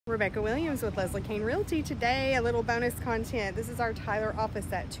Rebecca Williams with Leslie Cain Realty. Today, a little bonus content. This is our Tyler office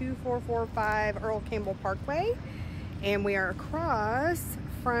at 2445 Earl Campbell Parkway, and we are across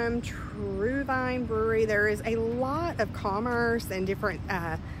from True Vine Brewery. There is a lot of commerce and different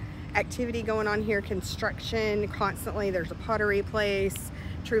activity going on here, construction constantly. There's a pottery place,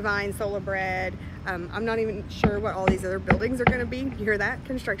 True Vine, Solar Bread. I'm not even sure what all these other buildings are going to be. You hear that?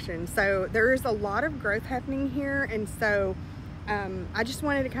 Construction. So there's a lot of growth happening here, and so I just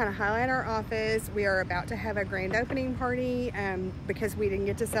wanted to kind of highlight our office. We are about to have a grand opening party because we didn't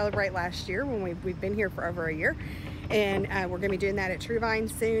get to celebrate last year when we've been here for over a year. And we're going to be doing that at True Vine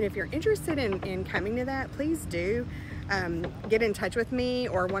soon. If you're interested in coming to that, please do get in touch with me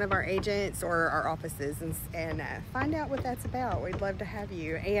or one of our agents or our offices and find out what that's about. We'd love to have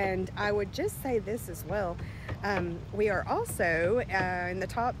you. And I would just say this as well. We are also in the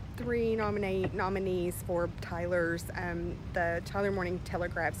top 3 nominees for Tyler's, the Tyler Morning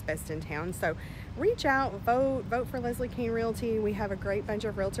Telegraph's Best in Town. So reach out, vote for Leslie Cain Realty. We have a great bunch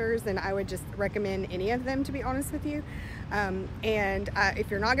of realtors, and I would just recommend any of them, to be honest with you. If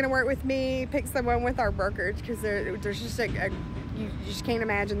you're not going to work with me, pick someone with our brokerage, because there's just you just can't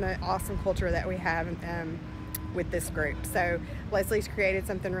imagine the awesome culture that we have with this group. So Leslie's created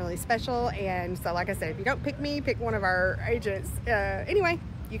something really special, and so like I said, if you don't pick me, pick one of our agents. Anyway,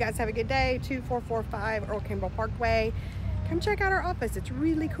 you guys have a good day. 2445 Earl Campbell Parkway. Come check out our office. It's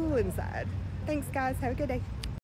really cool inside. Thanks guys, have a good day.